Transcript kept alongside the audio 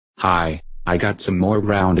Hi, I got some more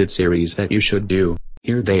grounded series that you should do.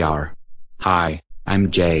 Here they are. Hi,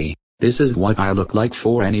 I'm Jay. This is what I look like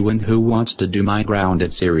for anyone who wants to do my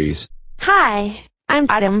grounded series. Hi, I'm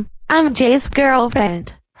Adam. I'm Jay's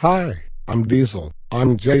girlfriend. Hi, I'm Diesel.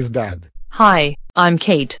 I'm Jay's dad. Hi, I'm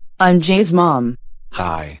Kate. I'm Jay's mom.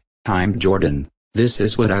 Hi, I'm Jordan. This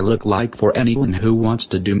is what I look like for anyone who wants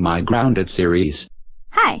to do my grounded series.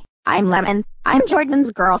 Hi, I'm Lemon. I'm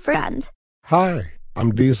Jordan's girlfriend. Hi,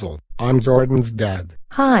 I'm Diesel. I'm Jordan's dad.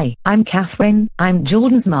 Hi, I'm Catherine. I'm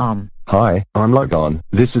Jordan's mom. Hi, I'm Logan.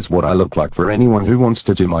 This is what I look like for anyone who wants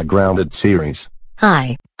to do my grounded series.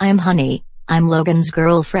 Hi, I'm Honey. I'm Logan's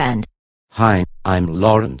girlfriend. Hi, I'm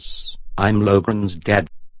Lawrence. I'm Logan's dad.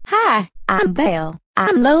 Hi, I'm Belle.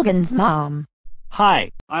 I'm Logan's mom.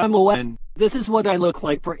 Hi, I'm Owen. This is what I look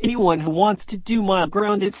like for anyone who wants to do my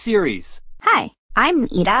grounded series. Hi, I'm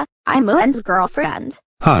Ida. I'm Owen's girlfriend.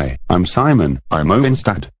 Hi, I'm Simon. I'm Owen's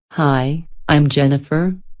dad. Hi, I'm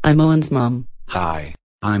Jennifer. I'm Owen's mom. Hi,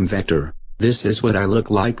 I'm Vector. This is what I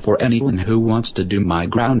look like for anyone who wants to do my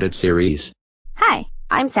grounded series. Hi,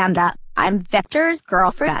 I'm Sandra. I'm Vector's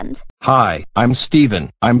girlfriend. Hi, I'm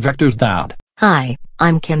Steven. I'm Vector's dad. Hi,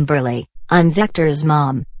 I'm Kimberly. I'm Vector's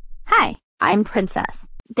mom. Hi, I'm Princess.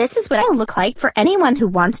 This is what I look like for anyone who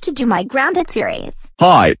wants to do my grounded series.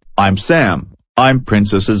 Hi, I'm Sam. I'm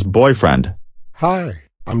Princess's boyfriend. Hi,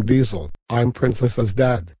 I'm Diesel. I'm Princess's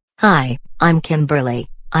dad. Hi, I'm Kimberly.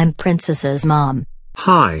 I'm Princess's mom.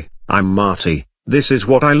 Hi, I'm Marty. This is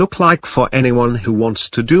what I look like for anyone who wants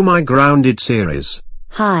to do my grounded series.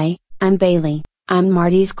 Hi, I'm Bailey. I'm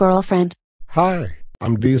Marty's girlfriend. Hi,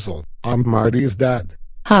 I'm Diesel. I'm Marty's dad.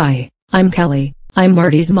 Hi, I'm Kelly. I'm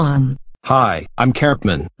Marty's mom. Hi, I'm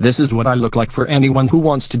Cartman. This is what I look like for anyone who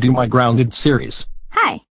wants to do my grounded series.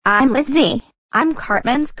 Hi, I'm Lizzie. I'm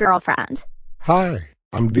Cartman's girlfriend. Hi,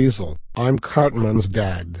 I'm Diesel. I'm Cartman's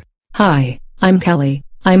dad. Hi, I'm Kelly.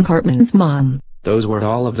 I'm Cartman's mom. Those were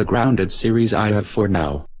all of the grounded series I have for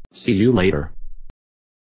now. See you later.